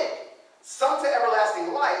shall awake, some to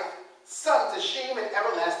everlasting life, some to shame and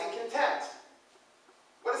everlasting contempt.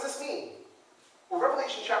 What does this mean? Well,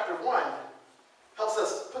 Revelation chapter 1 helps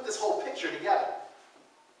us put this whole picture together.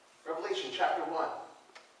 Revelation chapter 1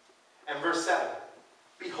 and verse 7.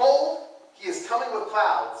 Behold, he is coming with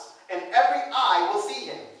clouds, and every eye will see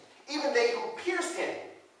him, even they who pierced him.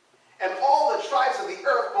 And all the tribes of the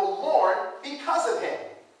earth will mourn because of him.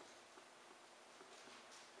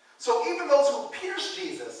 So even those who pierced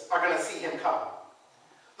Jesus are going to see him come.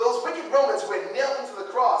 Those wicked Romans who had nailed him to the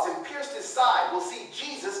cross and pierced his side will see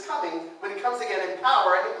Jesus coming when he comes again in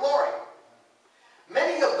power and in glory.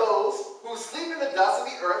 Many of those who sleep in the dust of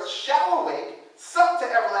the earth shall awake, some to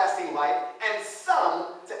everlasting life, and some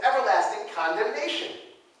to everlasting condemnation.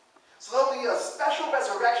 So there'll be a special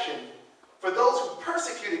resurrection for those who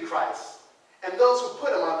persecuted Christ and those who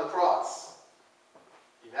put him on the cross.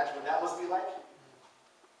 Can you imagine what that must be like?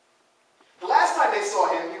 The last time they saw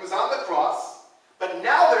him, he was on the cross, but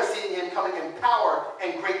now they're seeing him coming in power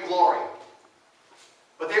and great glory.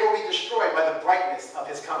 But they will be destroyed by the brightness of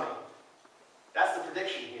his coming. That's the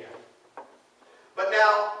prediction here. But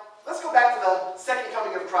now, let's go back to the second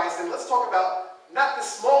coming of Christ, and let's talk about not the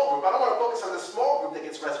small group. I don't want to focus on the small group that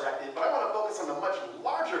gets resurrected, but I want to focus on the much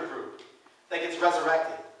larger group that gets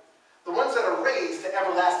resurrected. The ones that are raised to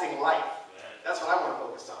everlasting life. That's what I want to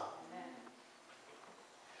focus on.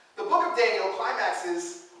 The book of Daniel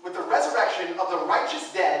climaxes with the resurrection of the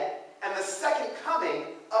righteous dead and the second coming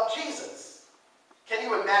of Jesus. Can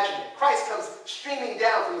you imagine it? Christ comes streaming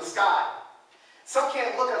down from the sky. Some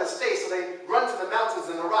can't look at his face, so they run to the mountains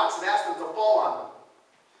and the rocks and ask them to fall on them.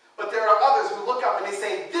 But there are others who look up and they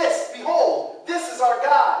say, this, behold, this is our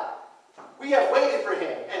God. We have waited for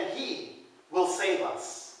him, and he will save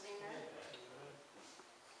us. Amen.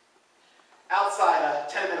 Outside a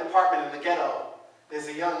tenement apartment in the ghetto, there's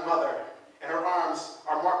a young mother, and her arms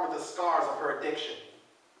are marked with the scars of her addiction.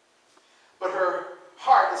 But her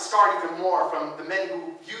heart is scarred even more from the men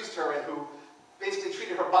who used her and who basically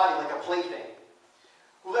treated her body like a plaything,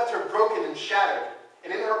 who left her broken and shattered,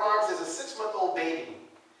 and in her arms is a 6-month-old baby.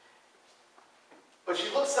 But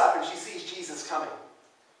she looks up and she sees Jesus coming.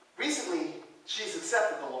 Recently, she's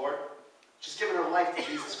accepted the Lord. She's given her life to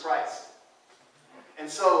Jesus Christ. And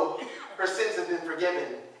so, her sins have been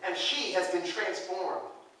forgiven, and she has been transformed.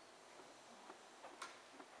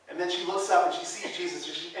 And then she looks up and she sees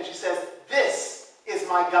Jesus, and she says, "This is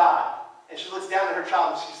my God." And she looks down at her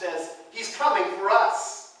child and she says, "He's coming for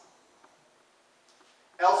us."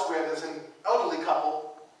 Elsewhere, there's an elderly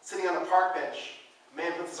couple sitting on a park bench. A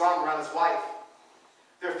man puts his arm around his wife.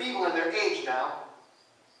 They're feeble in their age now.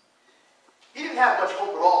 He didn't have much hope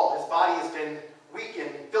at all. His body has been weak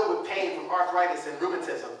and filled with pain from arthritis and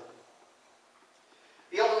rheumatism.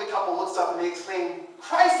 The elderly couple looks up and they exclaim,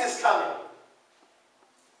 "Christ is coming!"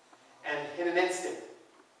 And in an instant,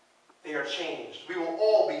 they are changed. We will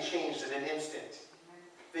all be changed in an instant.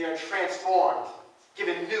 They are transformed,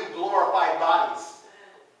 given new glorified bodies.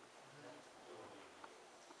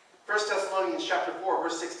 1 Thessalonians chapter 4,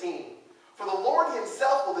 verse 16. "For the Lord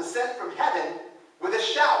himself will descend from heaven with a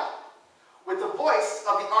shout, with the voice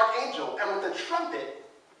of the archangel, and with the trumpet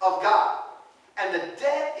of God. And the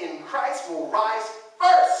dead in Christ will rise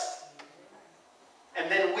first.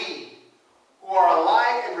 And then we, who are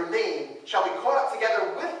alive and remain, shall be caught up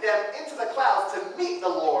together with them into the clouds to meet the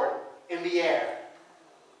Lord in the air."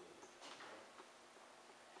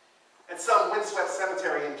 At some windswept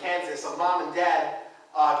cemetery in Kansas, a mom and dad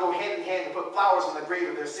go hand in hand to put flowers on the grave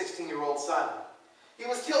of their 16-year-old son. He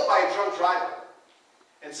was killed by a drunk driver.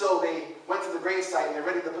 And so they went to the gravesite and they're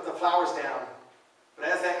ready to put the flowers down. But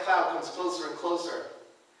as that cloud comes closer and closer,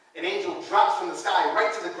 an angel drops from the sky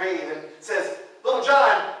right to the grave and says, "Little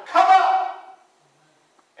John, come up!"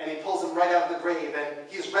 And he pulls him right out of the grave, and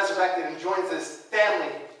he's resurrected and joins his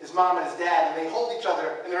family, his mom and his dad, and they hold each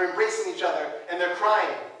other, and they're embracing each other, and they're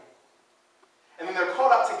crying. And then they're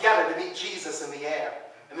caught up together to meet Jesus in the air.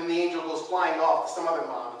 And then the angel goes flying off to some other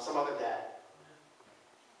mom and some other dad.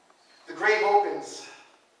 The grave opens,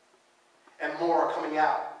 and more are coming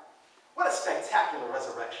out. What a spectacular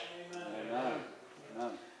resurrection. Amen.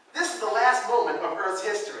 Amen. This is the last moment of Earth's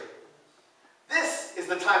history. This is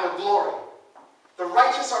the time of glory. The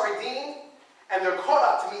righteous are redeemed, and they're caught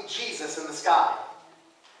up to meet Jesus in the sky.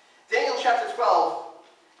 Daniel chapter 12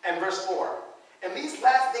 and verse 4. "In these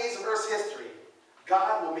last days of Earth's history,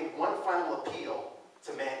 God will make one final appeal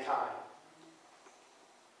to mankind."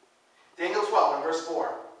 Daniel 12 and verse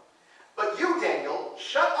 4. "But you, Daniel,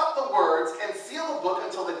 shut up the words and seal the book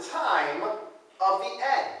until the time of the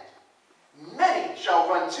end. Many shall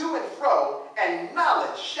run to and fro, and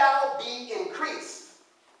knowledge shall be increased."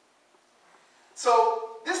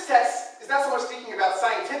 So this text is not so much speaking about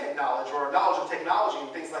scientific knowledge or knowledge of technology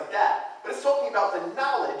and things like that, but it's talking about the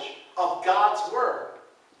knowledge of God's word.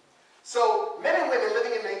 So men and women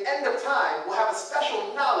living in the end of time will have a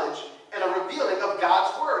special knowledge and a revealing of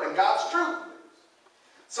God's word and God's truth.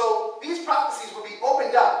 So these prophecies will be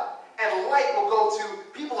opened up, and light will go to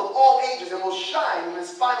people of all ages and will shine in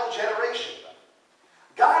this final generation.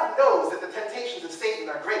 God knows that the temptations of Satan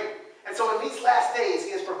are great, and so in these last days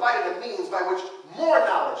he has provided a means by which more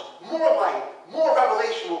knowledge, more light, more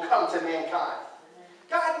revelation will come to mankind.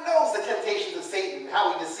 God knows the temptations of Satan and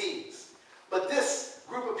how he deceives, but this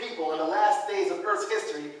group of people in the last days of Earth's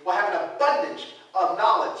history will have an abundance of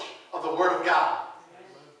knowledge of the Word of God.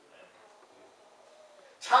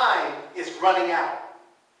 Time is running out.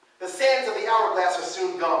 The sands of the hourglass are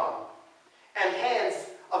soon gone, and hands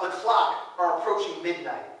of the clock are approaching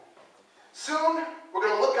midnight. Soon, we're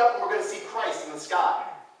going to look up and we're going to see Christ in the sky.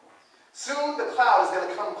 Soon, the cloud is going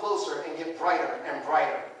to come closer and get brighter and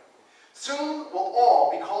brighter. Soon, we'll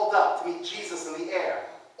all be called up to meet Jesus in the air,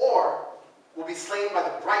 or will be slain by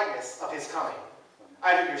the brightness of his coming.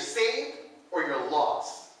 Either you're saved or you're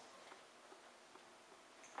lost.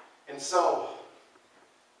 And so,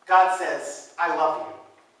 God says, "I love you.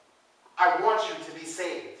 I want you to be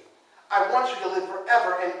saved. I want you to live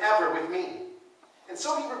forever and ever with me." And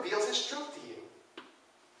so he reveals his truth to you.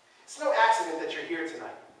 It's no accident that you're here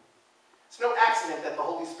tonight. It's no accident that the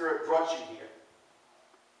Holy Spirit brought you here.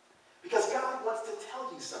 Because God wants to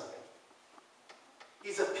tell you something.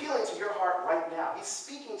 He's appealing to your heart right now. He's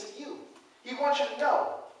speaking to you. He wants you to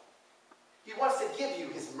know. He wants to give you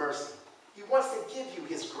his mercy. He wants to give you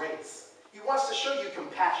his grace. He wants to show you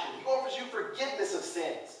compassion. He offers you forgiveness of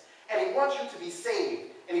sins. And he wants you to be saved.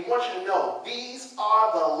 And he wants you to know these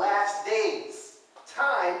are the last days.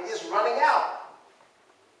 Time is running out.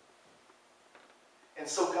 And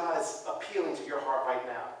so God is appealing to your heart right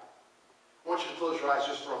now. I want you to close your eyes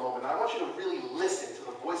just for a moment. I want you to really listen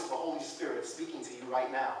to the voice of the Holy Spirit speaking to you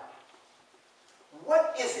right now.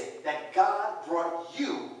 What is it that God brought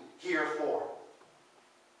you here for?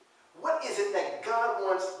 What is it that God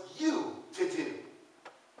wants you to do?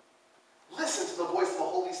 Listen to the voice of the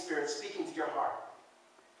Holy Spirit speaking to your heart.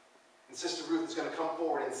 And Sister Ruth is going to come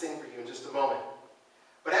forward and sing for you in just a moment.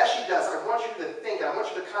 But as she does, I want you to think, and I want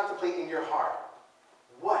you to contemplate in your heart,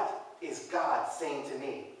 what is God saying to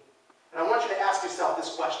me? And I want you to ask yourself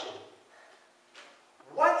this question.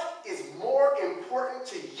 What is more important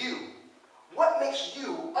to you? What makes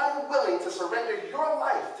you unwilling to surrender your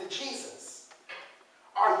life to Jesus?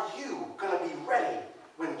 Are you going to be ready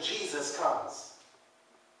when Jesus comes?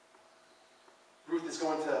 Ruth is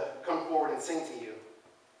going to come forward and sing to you.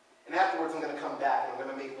 And afterwards I'm going to come back and I'm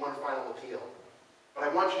going to make one final appeal. But I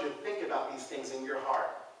want you to think about these things in your heart.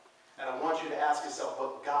 And I want you to ask yourself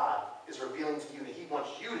what God is revealing to you that he wants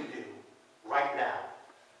you to do right now.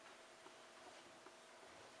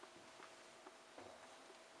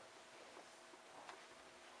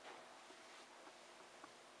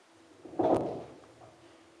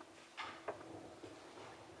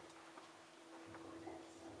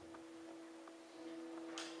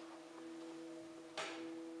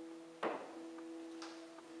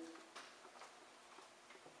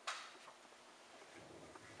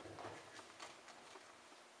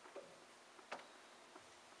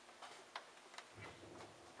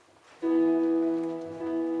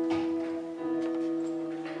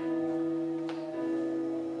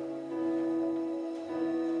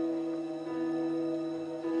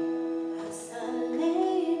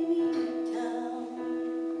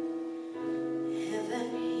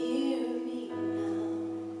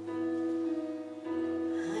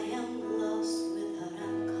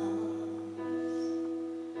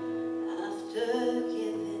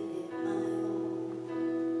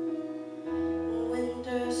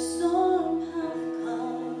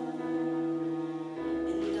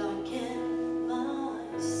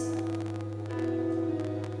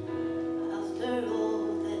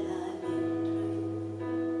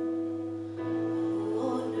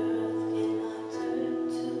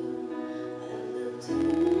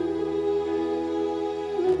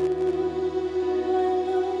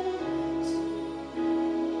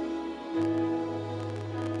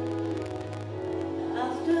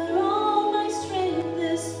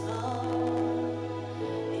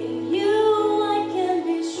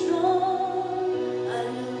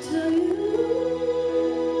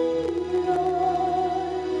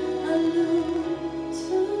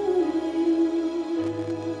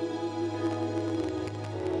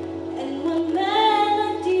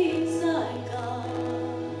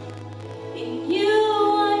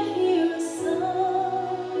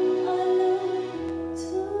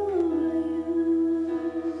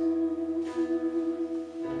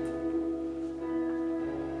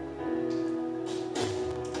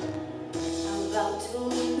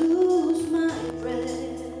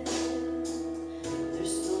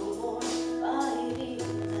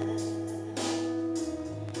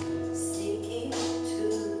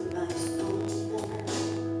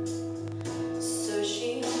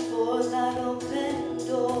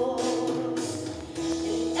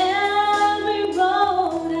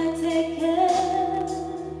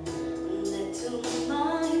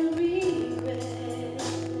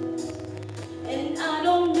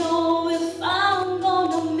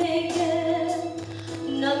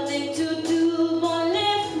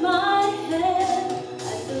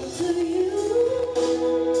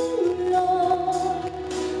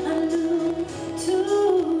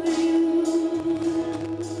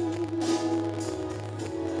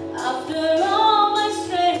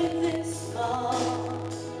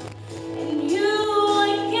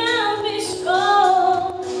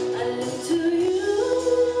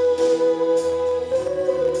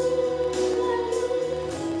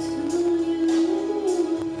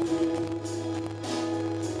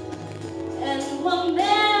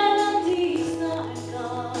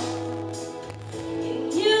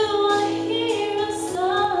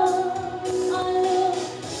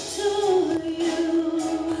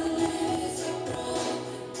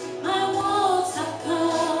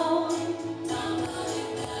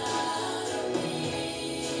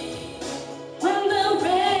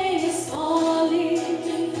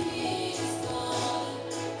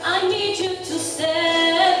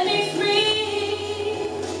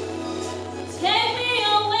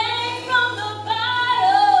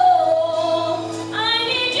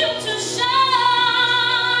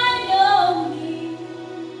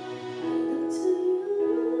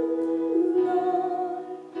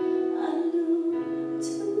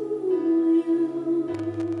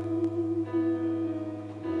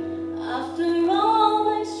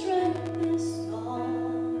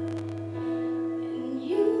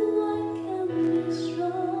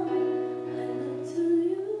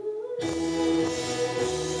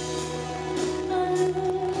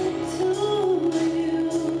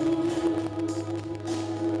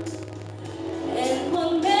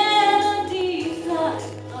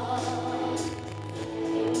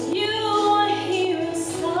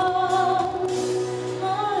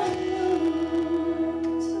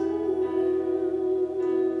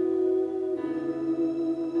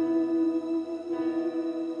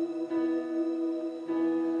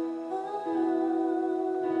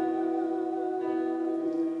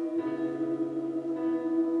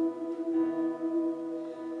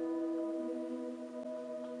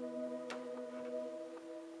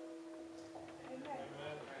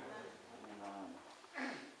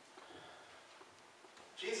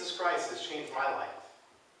 Christ has changed my life,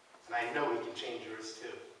 and I know he can change yours too.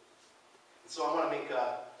 And so I want to make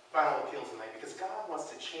a final appeal tonight, because God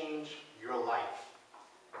wants to change your life.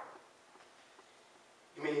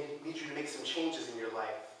 He may need you to make some changes in your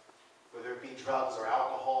life, whether it be drugs or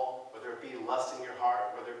alcohol, whether it be lust in your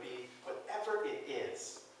heart, whether it be whatever it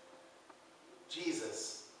is.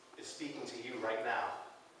 Jesus is speaking to you right now.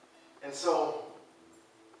 And so,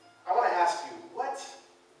 I want to ask you, what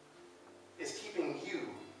is keeping you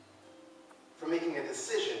from making a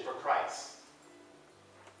decision for Christ?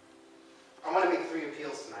 I want to make 3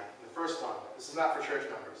 appeals tonight. And the first one, this is not for church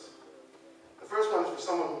members. The first one is for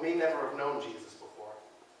someone who may never have known Jesus before.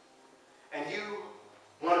 And you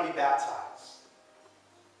want to be baptized.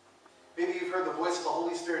 Maybe you've heard the voice of the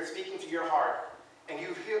Holy Spirit speaking to your heart, and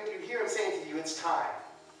you hear him saying to you, it's time.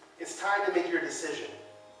 It's time to make your decision.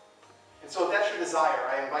 And so if that's your desire,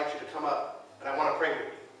 I invite you to come up, and I want to pray with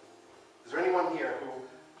you. Is there anyone here who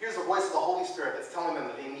hears the voice of the Holy Spirit that's telling them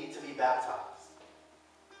that they need to be baptized?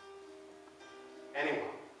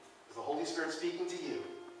 Anyone? Is the Holy Spirit speaking to you?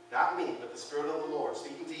 Not me, but the Spirit of the Lord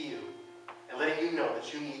speaking to you and letting you know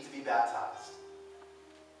that you need to be baptized.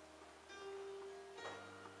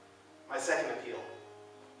 My second appeal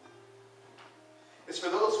is for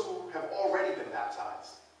those who have already been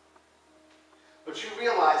baptized, but you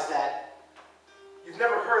realize that you've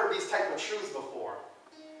never heard these type of truths before.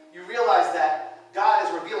 You realize that God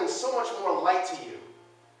is revealing so much more light to you.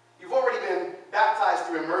 You've already been baptized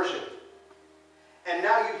through immersion, and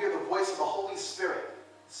now you hear the voice of the Holy Spirit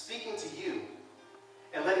speaking to you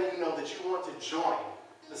and letting you know that you want to join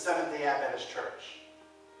the Seventh-day Adventist Church.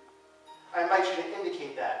 I invite you to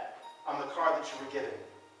indicate that on the card that you were given.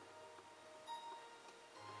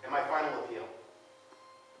 And my final appeal.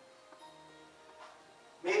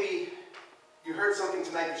 Maybe you heard something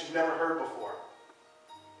tonight that you've never heard before.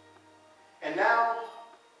 And now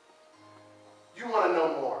you want to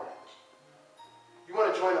know more. You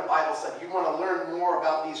want to join a Bible study. You want to learn more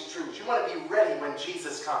about these truths. You want to be ready when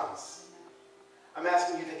Jesus comes. I'm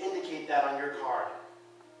asking you to indicate that on your card.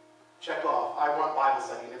 Check off, I want Bible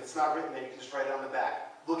study. And if it's not written, then you can just write it on the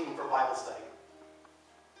back, looking for Bible study.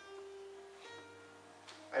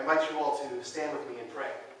 I invite you all to stand with me and pray.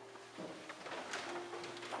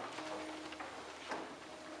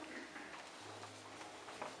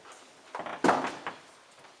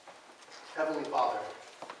 Heavenly Father,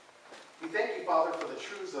 we thank you, Father, for the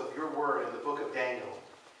truths of your word in the book of Daniel.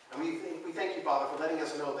 And we thank you, Father, for letting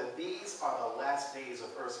us know that these are the last days of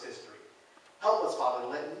Earth's history. Help us, Father, to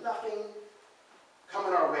let nothing come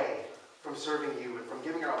in our way from serving you and from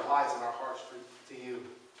giving our lives and our hearts to you.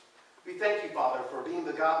 We thank you, Father, for being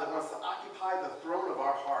the God that wants to occupy the throne of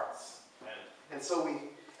our hearts. Amen. And so we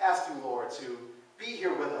ask you, Lord, to be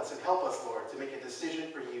here with us and help us, Lord, to make a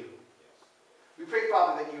decision for you. We pray,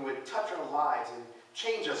 Father, that you would touch our lives and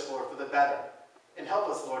change us, Lord, for the better. And help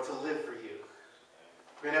us, Lord, to live for you.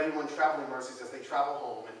 Grant everyone traveling mercies as they travel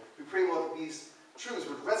home. And we pray, Lord, that these truths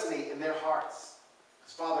would resonate in their hearts.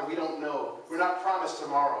 Because, Father, we don't know. We're not promised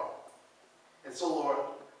tomorrow. And so, Lord,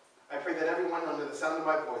 I pray that everyone under the sound of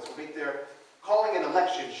my voice will make their calling and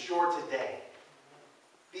election sure today.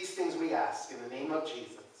 These things we ask in the name of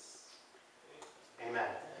Jesus. Amen.